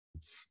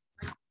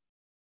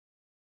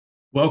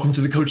Welcome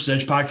to the Coach's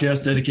Edge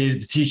podcast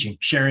dedicated to teaching,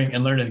 sharing,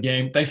 and learning the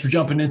game. Thanks for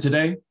jumping in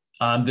today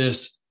on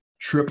this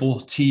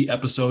Triple T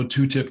episode,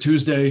 Two Tip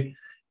Tuesday.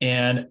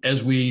 And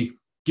as we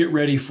get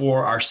ready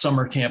for our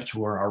summer camp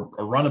tour,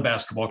 our run of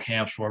basketball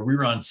camps where we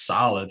run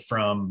solid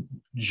from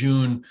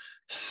June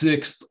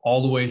 6th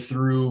all the way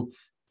through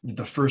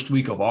the first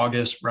week of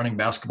August, running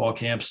basketball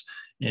camps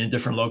in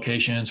different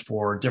locations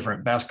for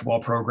different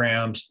basketball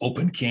programs,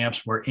 open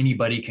camps where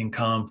anybody can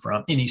come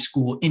from any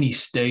school, any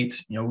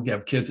state. You know, we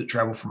have kids that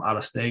travel from out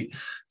of state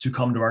to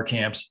come to our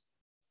camps.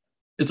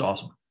 It's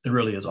awesome. It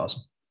really is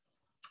awesome.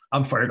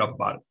 I'm fired up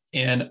about it.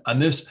 And on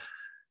this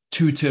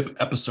two-tip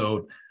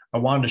episode, I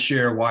wanted to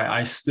share why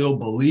I still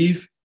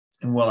believe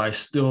and while I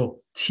still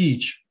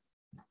teach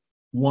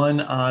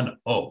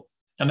 1-on-0.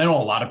 And I know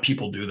a lot of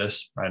people do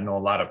this, right? I know a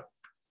lot of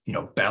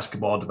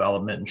basketball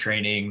development and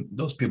training,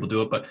 those people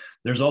do it, but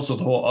there's also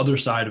the whole other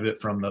side of it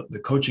from the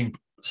coaching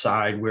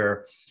side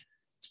where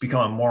it's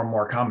becoming more and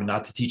more common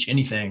not to teach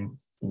anything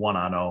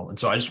 1-on-0. And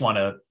so I just want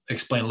to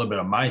explain a little bit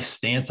of my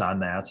stance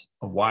on that,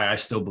 of why I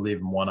still believe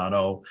in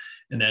 1-on-0,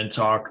 and then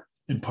talk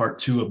in part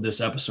 2 of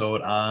this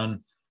episode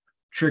on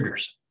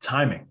triggers,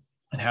 timing,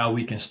 and how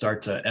we can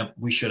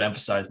we should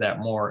emphasize that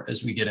more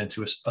as we get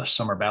into a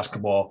summer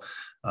basketball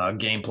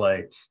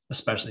gameplay,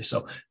 especially.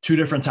 So 2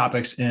 different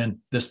topics in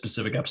this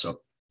specific episode.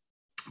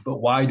 But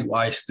why do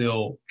I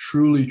still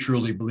truly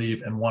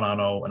believe in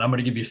 1-on-0? And I'm going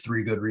to give you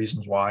 3 good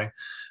reasons why.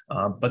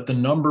 But the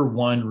number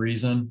one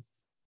reason,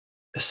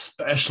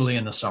 especially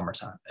in the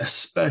summertime,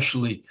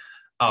 especially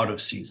out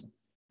of season,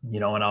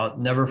 and I'll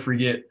never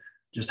forget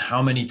just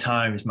how many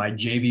times my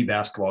JV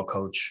basketball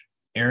coach,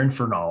 Aaron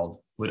Fernald,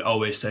 would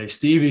always say,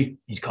 Stevie,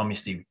 he'd call me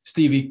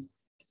Stevie,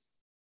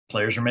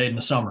 players are made in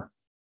the summer.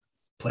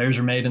 Players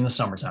are made in the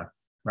summertime,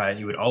 right?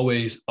 He would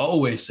always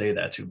say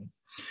that to me.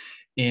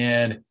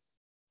 And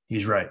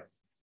he's right.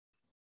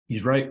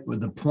 He's right with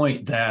the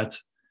point that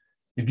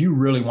if you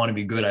really want to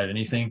be good at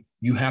anything,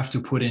 you have to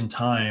put in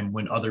time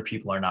when other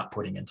people are not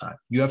putting in time.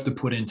 You have to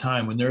put in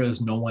time when there is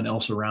no one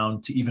else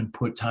around to even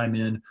put time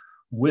in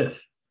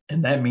with.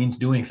 And that means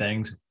doing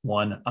things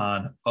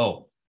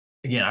 1-on-0.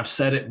 Again, I've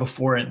said it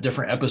before in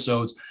different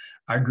episodes.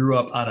 I grew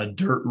up on a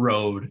dirt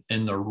road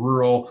in the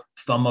rural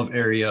Thumb of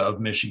area of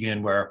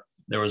Michigan where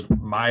there was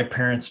my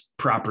parents'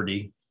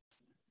 property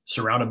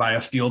surrounded by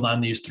a field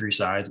on these 3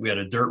 sides. We had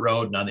a dirt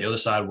road, and on the other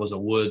side was a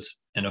woods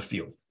and a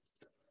field.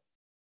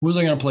 Who was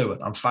I going to play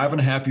with? I'm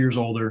 5.5 years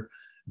older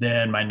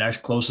than my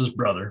next closest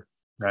brother,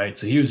 right?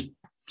 So he was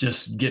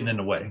just getting in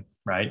the way,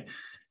 right?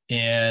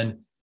 And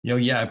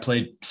I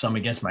played some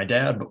against my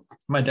dad, but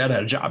my dad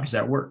had a job. He's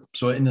at work.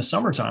 So in the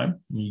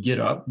summertime, you get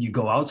up, you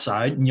go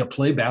outside and you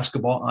play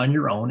basketball on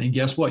your own. And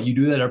guess what? You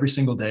do that every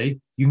single day.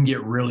 You can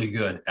get really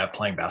good at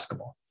playing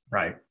basketball,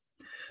 right?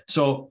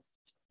 So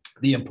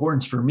the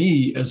importance for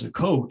me as a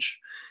coach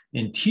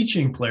in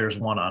teaching players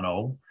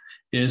 1-on-0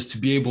 is to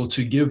be able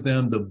to give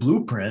them the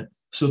blueprint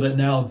so that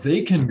now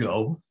they can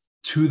go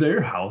to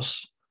their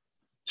house,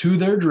 to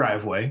their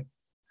driveway,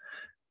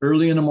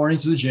 early in the morning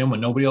to the gym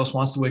when nobody else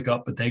wants to wake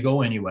up, but they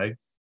go anyway.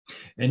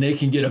 And they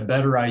can get a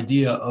better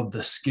idea of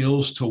the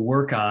skills to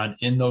work on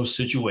in those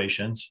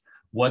situations,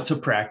 what to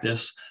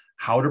practice,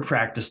 how to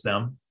practice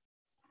them,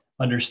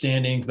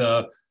 understanding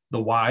the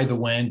why, the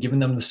when, giving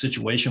them the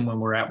situation when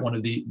we're at one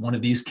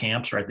of these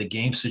camps, right? The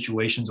game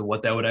situations of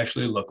what that would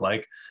actually look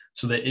like,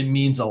 so that it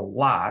means a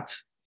lot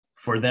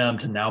for them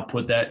to now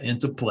put that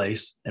into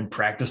place and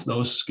practice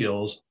those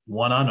skills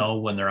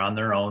 1-on-0 when they're on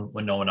their own,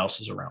 when no one else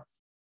is around.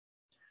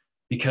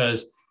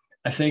 Because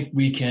I think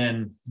we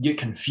can get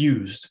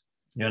confused.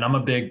 And I'm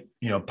a big,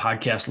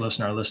 podcast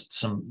listener. I listen to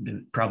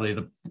some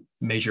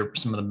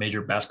of the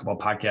major basketball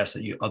podcasts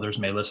that others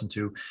may listen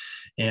to.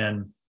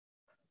 And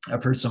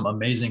I've heard some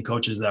amazing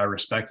coaches that I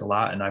respect a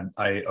lot. And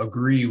I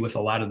agree with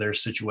a lot of their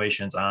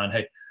situations on,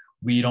 hey,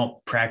 we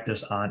don't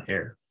practice on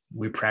air.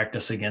 We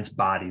practice against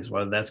bodies,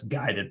 whether that's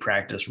guided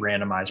practice,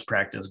 randomized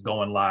practice,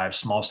 going live,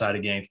 small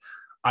sided games.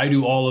 I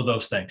do all of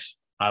those things.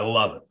 I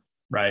love it,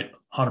 right?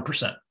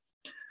 100%.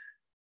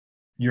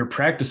 Your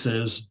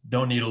practices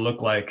don't need to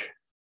look like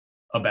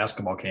a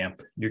basketball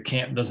camp. Your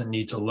camp doesn't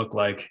need to look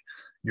like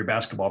your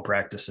basketball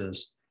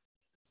practices.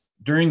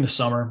 During the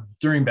summer,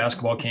 during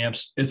basketball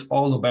camps, it's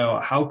all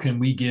about how can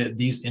we get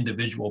these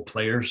individual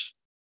players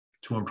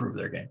to improve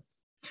their game.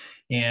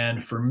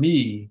 And for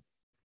me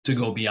to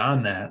go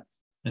beyond that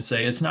and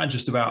say, it's not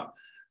just about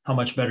how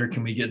much better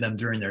can we get them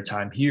during their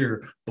time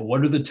here, but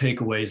what are the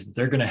takeaways that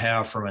they're going to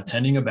have from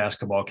attending a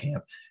basketball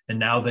camp, and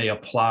now they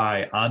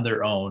apply on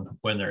their own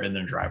when they're in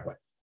their driveway,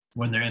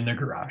 when they're in their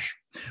garage,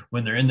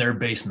 when they're in their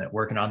basement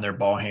working on their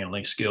ball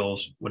handling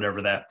skills,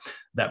 whatever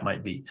that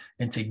might be.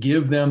 And to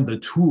give them the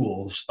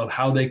tools of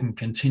how they can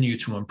continue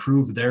to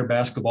improve their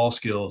basketball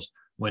skills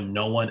when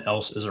no one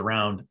else is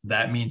around.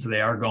 That means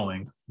they are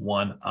going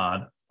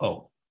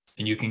 1-on-0.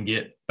 And you can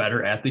get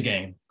better at the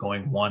game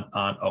going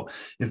 1-on-0.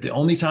 If the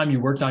only time you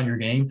worked on your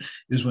game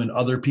is when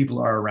other people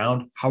are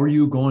around, how are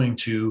you going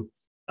to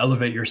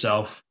elevate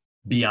yourself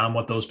beyond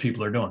what those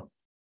people are doing,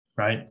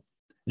 right?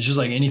 It's just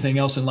like anything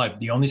else in life.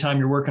 The only time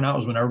you're working out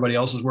is when everybody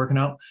else is working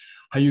out.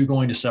 How are you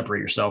going to separate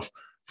yourself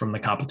from the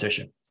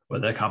competition?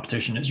 Whether that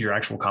competition is your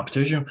actual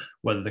competition,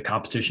 whether the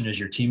competition is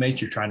your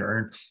teammates, you're trying to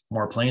earn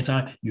more playing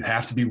time, you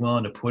have to be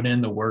willing to put in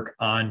the work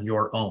on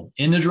your own,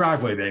 in the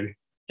driveway, baby,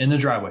 in the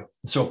driveway.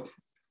 So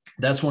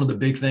that's one of the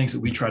big things that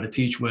we try to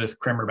teach with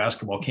Kramer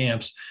basketball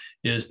camps,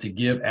 is to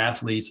give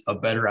athletes a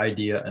better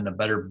idea and a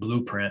better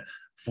blueprint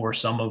for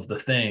some of the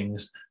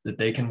things that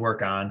they can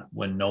work on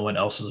when no one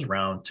else is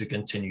around to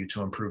continue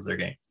to improve their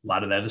game. A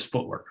lot of that is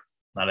footwork,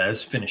 a lot of that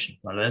is finishing,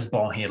 a lot of that is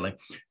ball handling,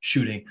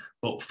 shooting,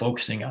 but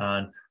focusing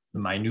on the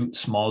minute,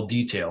 small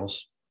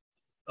details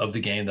of the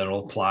game that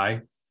will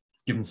apply,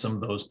 give them some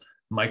of those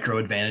micro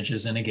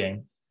advantages in a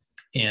game,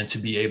 and to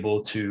be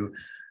able to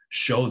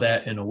show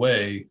that in a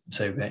way,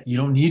 say that you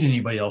don't need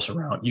anybody else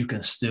around, you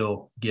can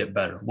still get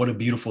better. What a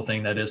beautiful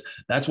thing that is.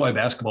 That's why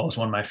basketball is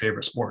one of my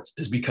favorite sports,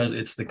 is because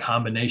it's the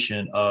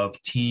combination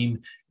of team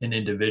and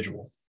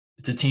individual.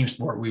 It's a team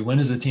sport. We win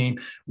as a team,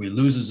 we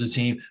lose as a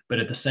team, but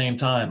at the same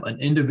time, an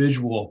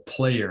individual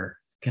player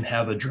can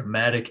have a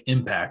dramatic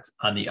impact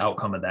on the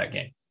outcome of that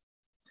game.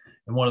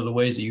 And one of the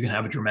ways that you can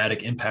have a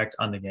dramatic impact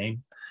on the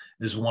game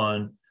is,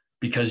 one,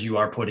 because you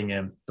are putting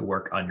in the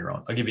work on your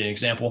own. I'll give you an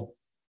example.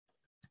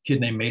 Kid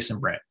named Mason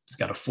Brandt. He's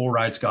got a full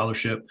ride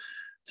scholarship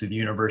to the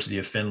University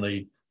of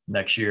Findlay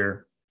next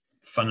year.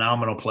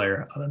 Phenomenal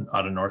player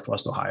out of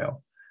Northwest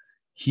Ohio.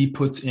 He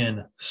puts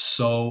in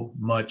so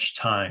much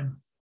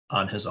time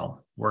on his own,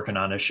 working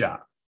on his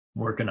shot,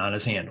 working on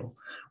his handle,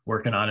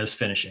 working on his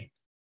finishing.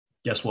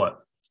 Guess what?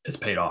 It's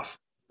paid off,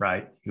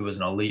 right? He was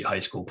an elite high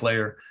school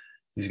player.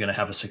 He's going to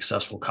have a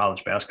successful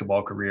college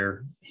basketball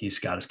career. He's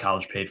got his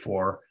college paid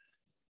for.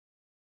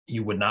 He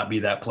would not be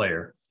that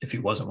player if he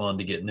wasn't willing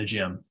to get in the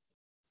gym,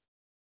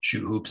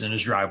 shoot hoops in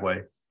his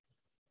driveway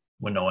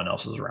when no one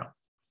else is around,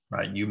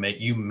 right? You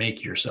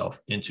make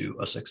yourself into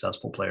a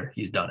successful player.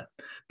 He's done it,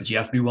 but you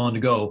have to be willing to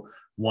go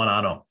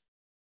 1-on-0.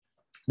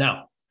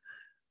 Now,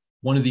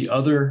 one of the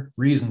other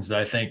reasons that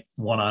I think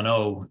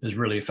 1-on-0 is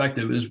really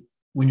effective is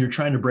when you're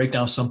trying to break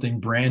down something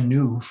brand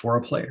new for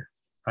a player,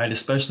 right?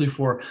 Especially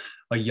for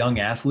a young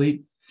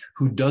athlete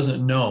who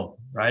doesn't know,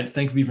 right?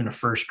 Think of even a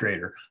first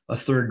grader, a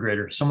third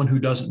grader, someone who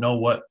doesn't know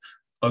what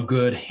a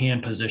good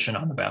hand position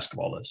on the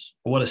basketball is,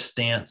 or what a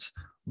stance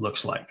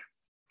looks like,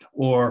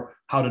 or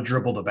how to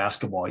dribble the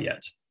basketball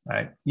yet,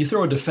 right? You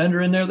throw a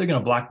defender in there, they're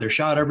going to block their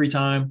shot every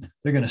time.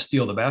 They're going to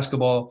steal the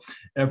basketball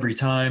every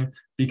time,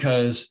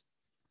 because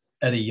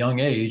at a young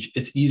age,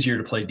 it's easier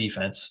to play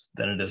defense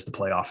than it is to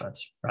play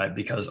offense, right?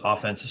 Because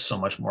offense is so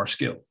much more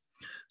skill.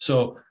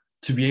 So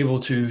to be able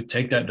to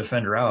take that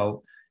defender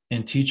out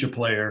and teach a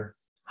player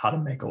how to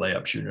make a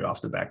layup, shoot it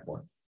off the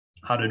backboard,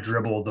 how to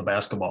dribble the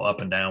basketball up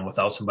and down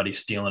without somebody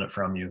stealing it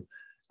from you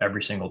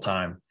every single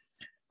time,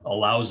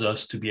 allows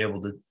us to be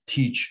able to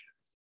teach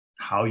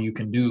how you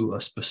can do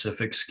a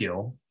specific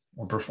skill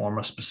or perform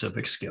a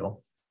specific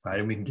skill, right?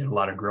 And we can get a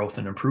lot of growth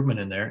and improvement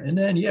in there. And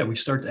then, we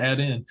start to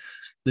add in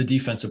the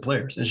defensive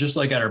players. It's just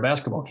like at our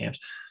basketball camps,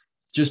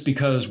 just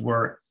because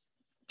we're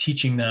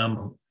teaching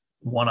them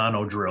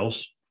 1-on-0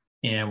 drills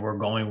and we're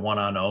going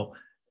 1-on-0,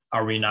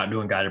 are we not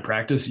doing guided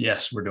practice?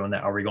 Yes, we're doing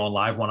that. Are we going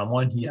live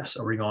 1-on-1? Yes.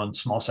 Are we going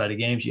small sided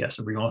games? Yes.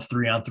 Are we going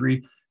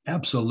 3-on-3?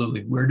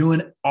 Absolutely. We're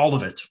doing all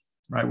of it,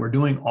 right? We're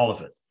doing all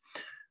of it.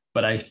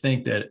 But I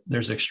think that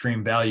there's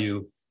extreme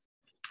value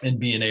in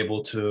being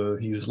able to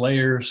use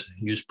layers,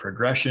 use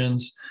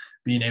progressions,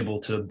 being able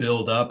to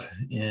build up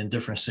in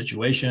different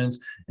situations.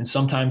 And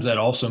sometimes that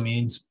also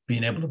means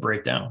being able to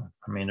break down.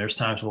 I mean, there's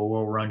times where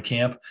we'll run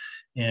camp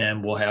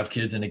and we'll have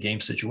kids in a game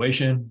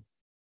situation.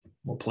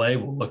 We'll play,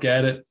 we'll look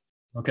at it.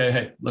 Okay,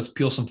 hey, let's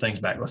peel some things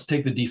back. Let's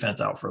take the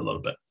defense out for a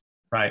little bit,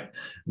 right? And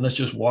let's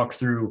just walk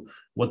through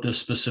what this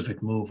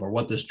specific move or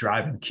what this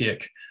drive and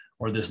kick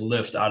or this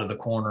lift out of the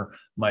corner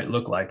might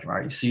look like. All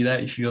right, you see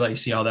that? You feel that? You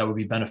see how that would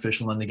be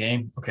beneficial in the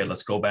game? Okay,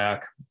 let's go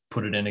back,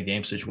 put it in a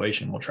game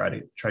situation. We'll try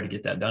to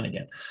get that done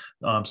again.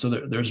 So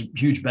there's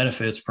huge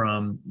benefits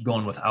from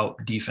going without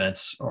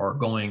defense or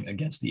going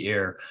against the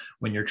air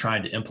when you're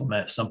trying to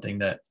implement something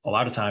that a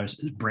lot of times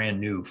is brand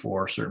new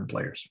for certain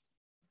players.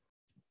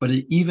 But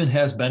it even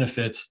has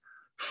benefits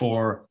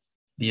for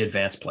the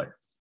advanced player.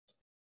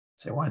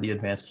 Say, why the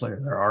advanced player?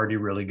 They're already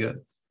really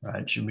good,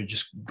 right? Should we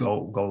just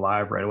go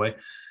live right away?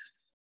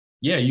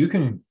 Yeah, you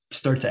can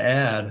start to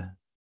add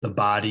the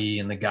body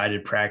and the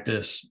guided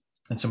practice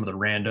and some of the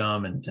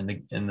random and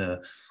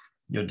the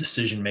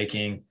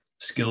decision-making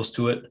skills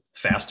to it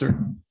faster.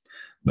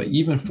 But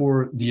even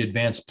for the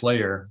advanced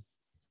player,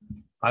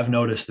 I've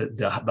noticed that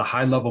the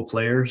high-level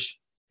players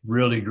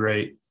really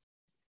great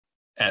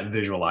at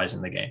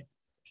visualizing the game.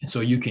 And so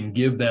you can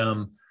give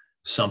them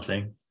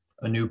something,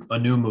 a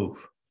new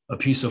move, a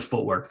piece of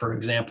footwork, for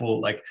example,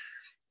 like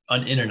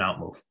an in and out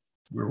move.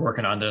 We're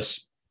working on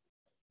this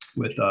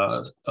with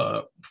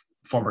a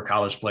former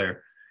college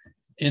player.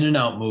 In and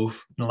out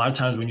move. And a lot of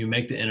times when you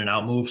make the in and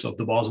out move, so if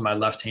the ball's in my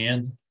left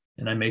hand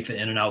and I make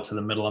the in and out to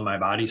the middle of my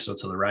body, so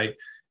to the right,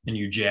 and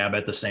you jab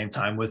at the same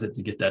time with it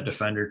to get that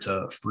defender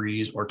to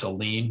freeze or to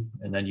lean,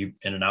 and then you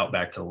in and out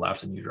back to the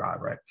left and you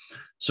drive, right?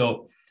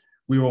 So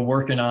we were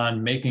working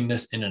on making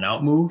this in and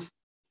out move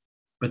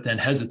but then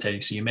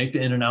hesitating. So you make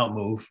the in and out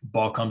move,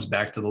 ball comes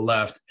back to the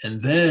left, and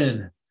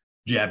then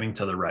jabbing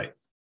to the right,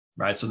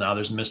 right? So now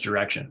there's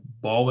misdirection.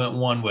 Ball went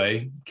one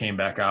way, came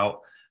back out,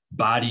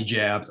 body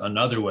jabbed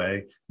another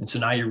way. And so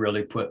now you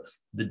really put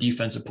the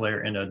defensive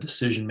player in a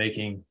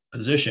decision-making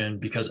position,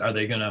 because are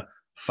they going to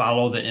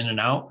follow the in and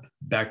out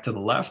back to the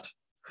left,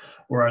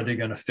 or are they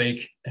going to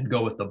fake and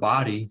go with the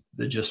body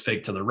that just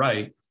fake to the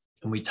right?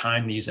 And we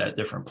time these at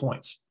different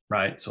points,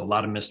 right? So a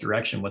lot of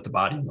misdirection with the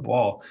body and the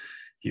ball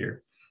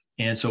here.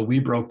 And so we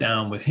broke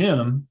down with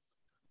him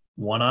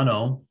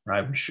 1-on-0,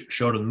 right? We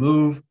showed him the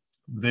move,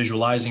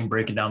 visualizing,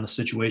 breaking down the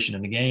situation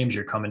in the games.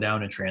 You're coming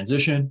down in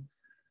transition.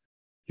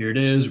 Here it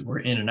is. We're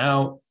in and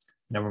out.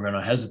 And then we're going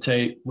to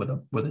hesitate with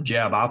a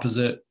jab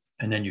opposite.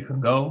 And then you can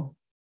go.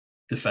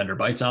 Defender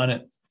bites on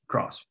it,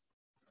 cross.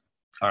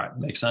 All right.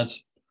 Makes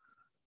sense.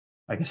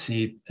 I can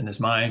see in his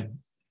mind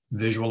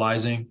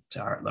visualizing.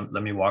 All right,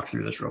 let me walk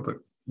through this real quick.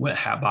 Went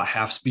about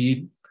half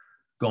speed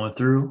going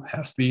through,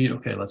 half speed.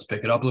 Okay, let's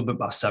pick it up a little bit,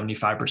 about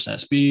 75%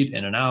 speed,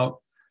 in and out,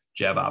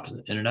 jab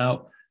opposite, in and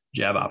out,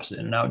 jab opposite,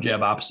 in and out,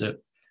 jab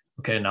opposite.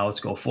 Okay, now let's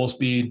go full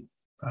speed.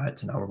 All right,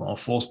 so now we're going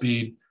full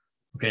speed.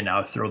 Okay,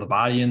 now throw the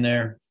body in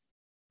there.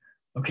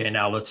 Okay,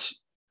 now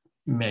let's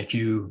make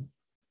you,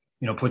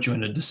 put you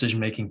in a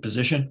decision-making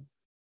position.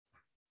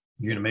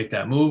 You're going to make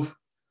that move.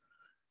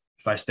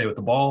 If I stay with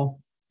the ball,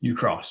 you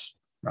cross,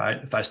 right?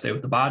 If I stay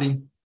with the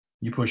body,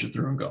 you push it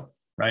through and go,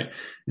 right?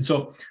 And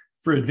so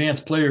for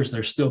advanced players,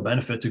 there's still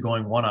benefit to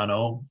going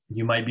 1-on-0.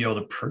 You might be able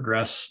to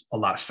progress a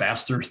lot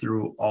faster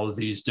through all of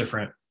these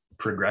different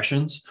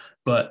progressions,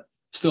 but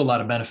still a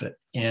lot of benefit.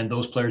 And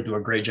those players do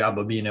a great job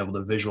of being able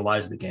to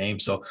visualize the game.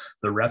 So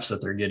the reps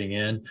that they're getting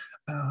in,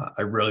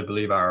 I really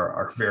believe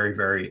are very,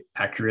 very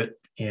accurate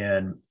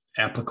and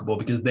applicable,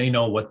 because they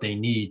know what they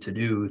need to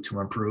do to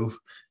improve,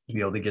 to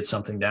be able to get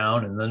something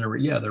down. And then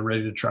they're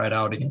ready to try it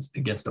out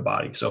against the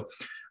body. So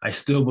I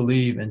still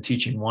believe in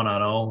teaching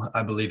 1-on-0.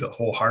 I believe it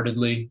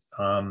wholeheartedly.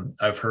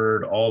 I've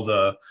heard all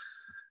the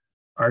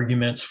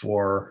arguments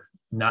for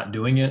not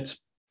doing it.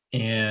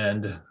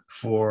 And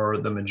for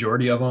the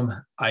majority of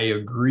them, I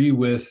agree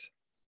with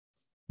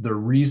the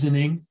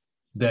reasoning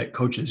that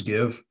coaches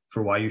give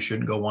for why you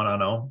shouldn't go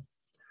 1-on-0.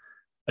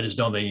 I just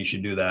don't think you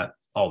should do that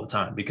all the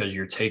time, because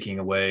you're taking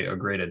away a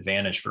great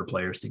advantage for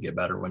players to get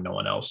better when no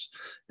one else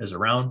is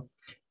around.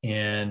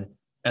 And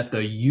at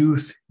the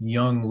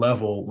young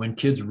level, when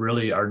kids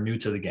really are new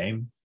to the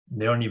game,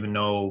 they don't even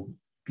know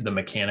the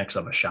mechanics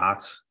of a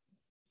shot,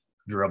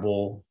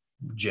 dribble,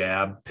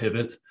 jab,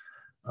 pivot.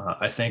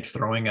 I think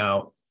throwing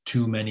out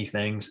too many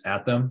things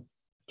at them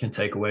can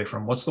take away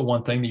from what's the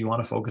one thing that you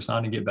want to focus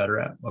on and get better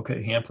at.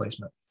 Okay, hand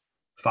placement,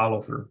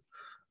 follow through,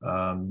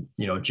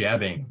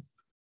 jabbing,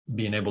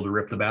 being able to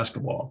rip the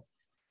basketball,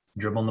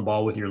 dribbling the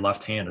ball with your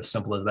left hand, as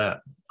simple as that,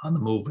 on the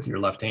move with your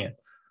left hand.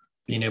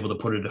 Being able to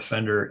put a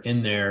defender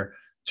in there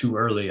too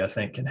early, I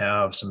think, can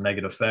have some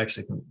negative effects.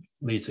 It can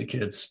lead to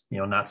kids,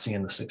 not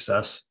seeing the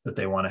success that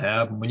they want to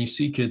have. And when you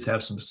see kids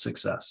have some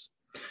success,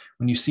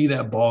 when you see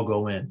that ball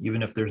go in,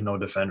 even if there's no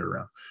defender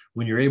around,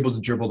 when you're able to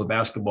dribble the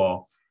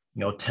basketball,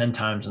 10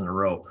 times in a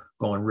row,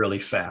 going really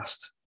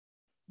fast,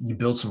 you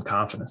build some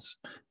confidence,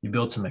 you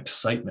build some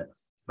excitement,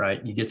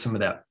 right? You get some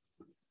of that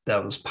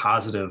was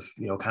positive,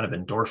 kind of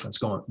endorphins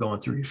going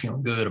through. You're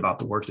feeling good about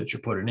the work that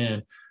you're putting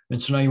in.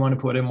 And so now you want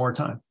to put in more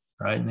time,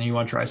 right? And then you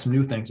want to try some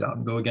new things out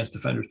and go against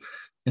defenders.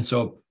 And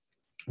so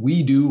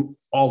we do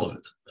all of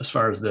it as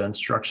far as the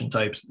instruction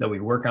types that we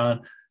work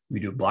on. We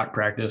do block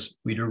practice.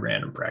 We do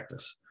random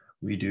practice.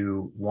 We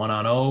do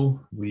 1-on-0.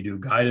 We do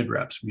guided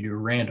reps. We do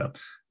random.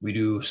 We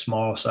do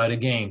small sided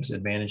games,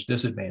 advantage,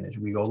 disadvantage.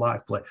 We go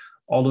live play,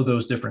 all of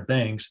those different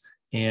things.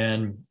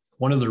 And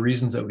one of the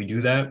reasons that we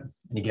do that,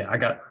 and again,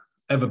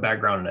 I have a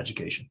background in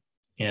education,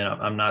 and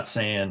I'm not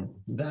saying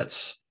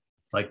that's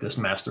like this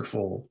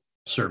masterful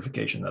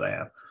certification that I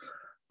have,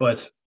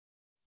 but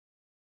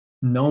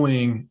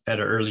knowing at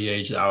an early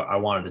age, I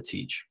wanted to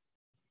teach,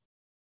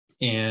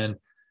 and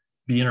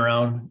being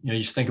around, you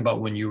just think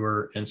about when you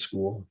were in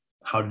school,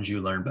 how did you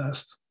learn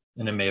best?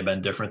 And it may have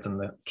been different than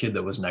the kid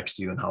that was next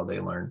to you and how they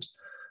learned.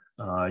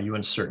 You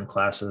went to certain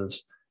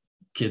classes,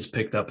 kids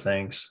picked up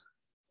things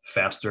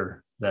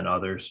faster than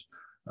others.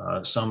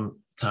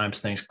 Sometimes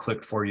things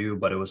clicked for you,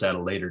 but it was at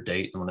a later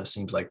date, and when it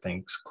seems like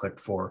things clicked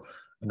for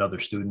another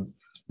student.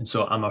 And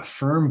so I'm a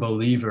firm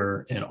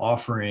believer in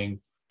offering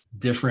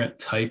different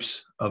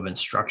types of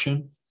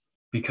instruction,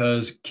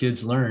 because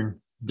kids learn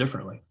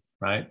differently,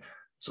 right?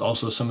 It's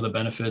also some of the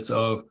benefits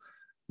of,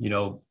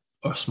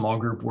 a small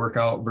group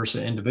workout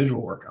versus an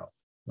individual workout.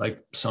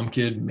 Like some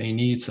kid may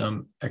need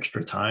some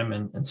extra time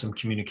and some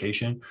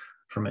communication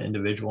from an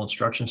individual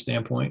instruction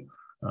standpoint.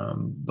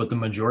 But the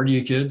majority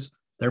of kids,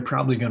 they're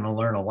probably going to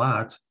learn a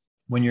lot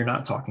when you're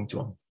not talking to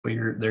them, but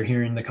they're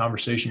hearing the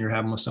conversation you're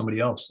having with somebody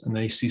else, and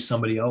they see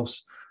somebody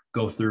else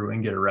go through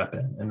and get a rep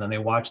in, and then they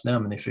watch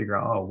them and they figure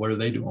out, oh, what are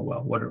they doing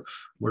well? What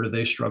are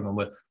they struggling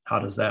with? How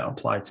does that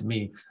apply to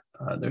me?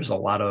 There's a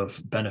lot of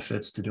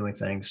benefits to doing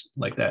things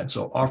like that. And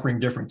so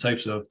offering different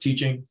types of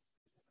teaching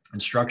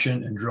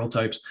instruction and drill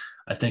types,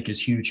 I think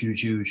is huge,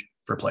 huge, huge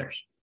for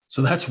players.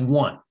 So that's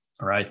one.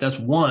 All right. That's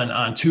one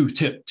on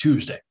Tip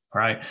Tuesday. All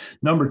right.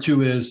 Number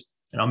two is,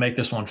 and I'll make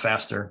this one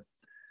faster,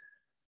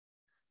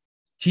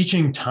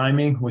 teaching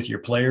timing with your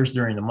players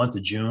during the month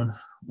of June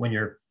when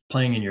you're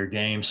playing in your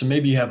game. So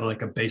maybe you have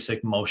like a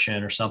basic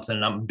motion or something.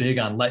 And I'm big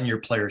on letting your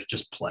players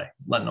just play,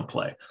 letting them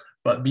play,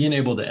 but being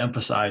able to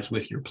emphasize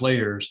with your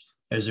players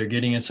as they're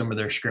getting in some of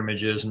their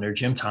scrimmages and their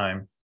gym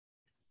time,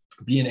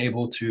 being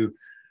able to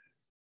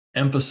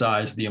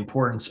emphasize the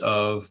importance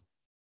of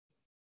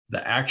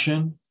the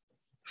action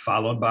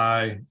followed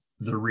by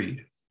the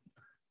read,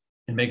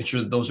 and making sure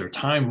that those are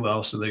timed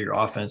well so that your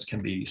offense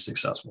can be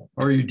successful,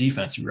 or your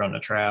defense, you run a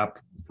trap,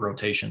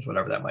 rotations,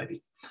 whatever that might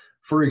be.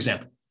 For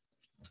example,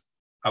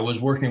 I was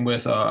working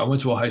with, I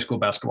went to a high school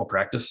basketball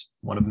practice,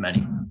 one of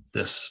many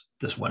this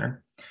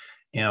winter,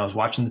 and I was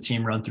watching the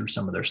team run through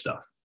some of their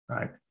stuff,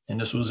 right? And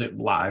this was it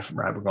live,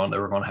 right? They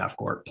were going half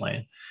court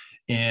playing,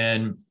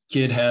 and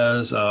kid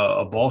has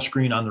a ball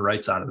screen on the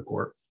right side of the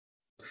court,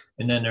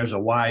 and then there's a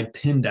wide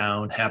pin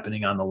down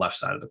happening on the left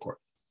side of the court.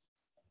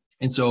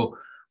 And so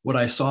what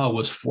I saw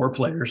was 4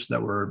 players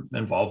that were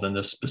involved in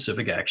this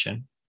specific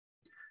action,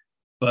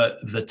 but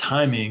the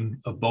timing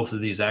of both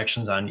of these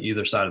actions on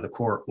either side of the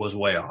court was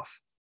way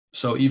off.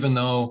 So even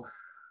though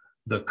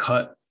the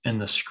cut and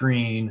the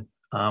screen,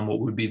 what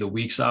would be the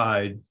weak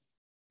side,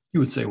 you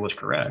would say was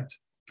correct,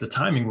 the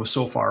timing was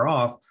so far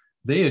off,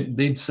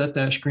 they'd set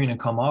that screen and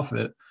come off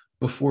it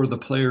before the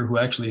player who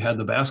actually had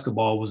the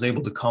basketball was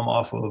able to come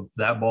off of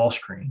that ball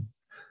screen,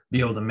 be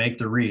able to make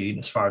the read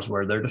as far as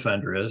where their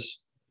defender is,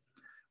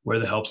 where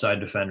the help side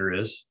defender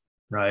is,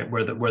 right?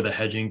 Where the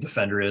hedging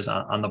defender is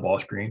on the ball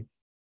screen,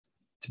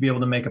 to be able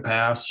to make a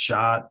pass,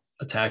 shot,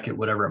 attack it,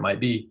 whatever it might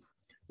be.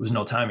 There was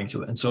no timing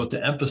to it. And so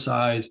to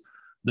emphasize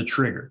the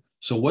trigger.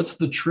 So what's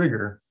the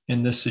trigger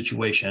in this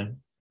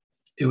situation?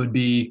 It would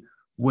be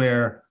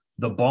where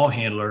the ball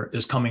handler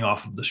is coming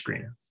off of the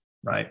screener,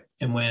 right?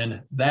 And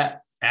when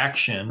that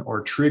action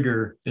or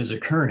trigger is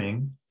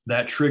occurring,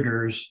 that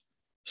triggers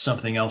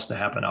something else to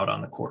happen out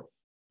on the court.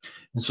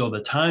 And so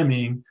the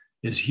timing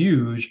is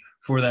huge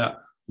for that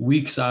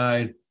weak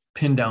side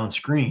pin down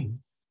screen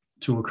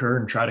to occur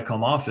and try to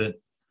come off it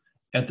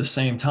at the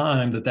same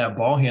time that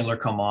ball handler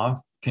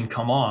can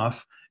come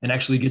off and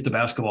actually get the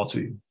basketball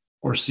to you,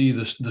 or see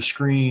the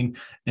screen,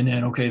 and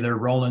then, okay, they're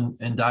rolling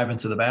and dive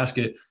into the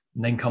basket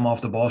and then come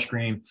off the ball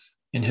screen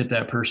and hit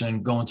that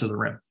person going to the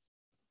rim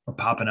or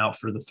popping out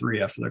for the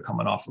 3 after they're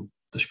coming off of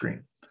the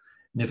screen.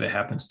 And if it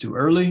happens too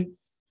early,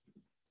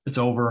 it's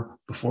over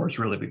before it's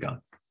really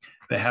begun.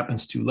 If it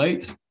happens too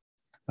late,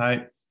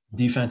 right,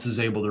 defense is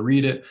able to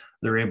read it.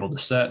 They're able to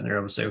set, and they're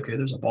able to say, okay,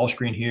 there's a ball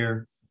screen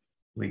here.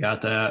 We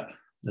got that.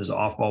 There's an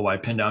off ball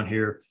wide pin down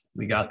here.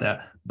 We got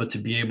that. But to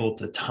be able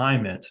to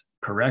time it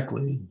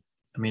correctly,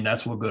 I mean,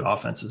 that's what good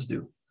offenses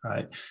do,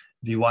 right?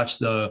 If you watch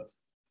the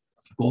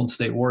Golden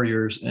State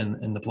Warriors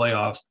in the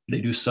playoffs,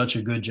 they do such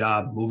a good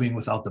job moving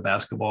without the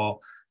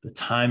basketball. The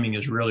timing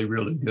is really,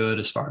 really good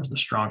as far as the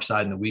strong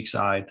side and the weak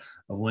side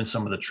of when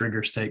some of the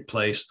triggers take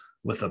place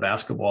with the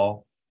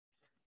basketball,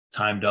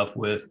 timed up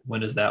with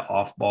when is that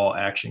off ball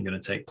action going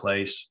to take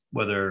place,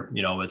 whether,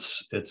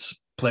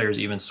 it's players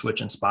even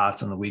switching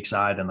spots on the weak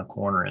side and the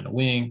corner and the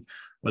wing,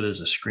 whether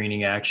there's a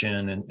screening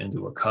action and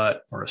into a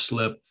cut or a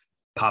slip,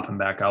 popping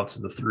back out to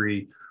the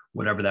 3,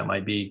 whatever that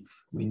might be.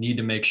 We need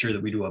to make sure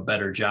that we do a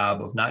better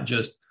job of not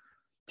just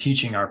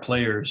teaching our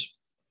players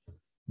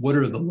what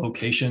are the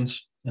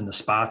locations and the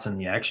spots and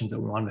the actions that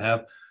we want to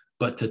have,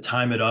 but to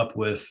time it up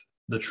with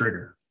the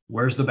trigger.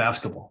 Where's the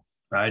basketball,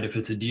 right? If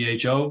it's a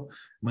DHO,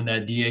 when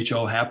that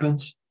DHO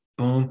happens,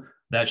 boom,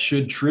 that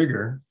should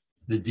trigger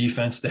the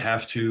defense to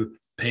have to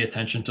pay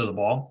attention to the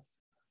ball,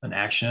 an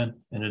action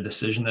and a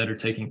decision that are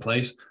taking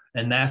place.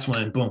 And that's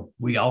when, boom,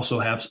 we also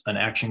have an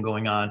action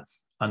going on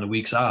the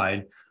weak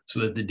side, so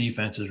that the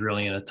defense is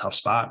really in a tough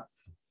spot.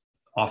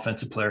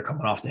 Offensive player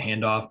coming off the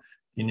handoff,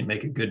 you need to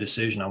make a good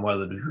decision on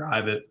whether to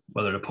drive it,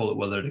 whether to pull it,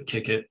 whether to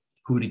kick it,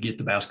 who to get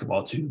the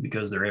basketball to,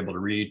 because they're able to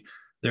read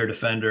their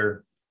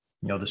defender,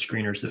 the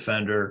screener's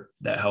defender,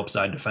 that help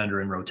side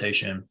defender in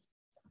rotation,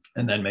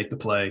 and then make the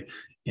play.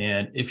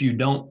 And if you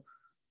don't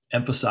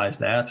emphasize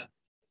that,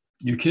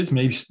 your kids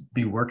may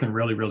be working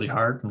really, really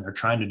hard and they're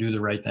trying to do the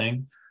right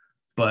thing,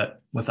 but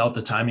without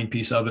the timing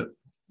piece of it,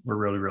 we're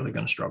really, really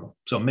going to struggle.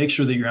 So make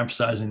sure that you're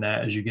emphasizing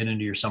that as you get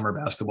into your summer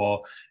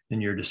basketball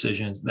and your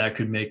decisions. That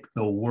could make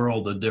the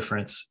world of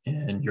difference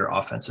in your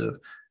offensive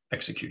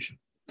execution.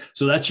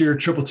 So that's your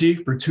Triple T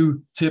for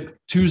Tip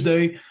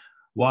Tuesday.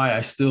 Why I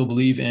still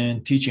believe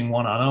in teaching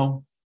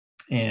 1-on-0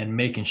 and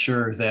making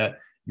sure that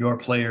your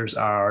players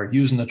are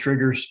using the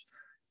triggers,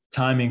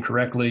 timing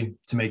correctly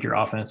to make your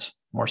offense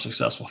more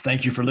successful.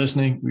 Thank you for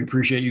listening. We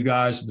appreciate you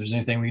guys. If there's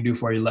anything we can do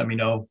for you, let me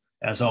know.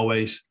 As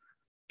always,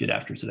 get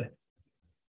after today.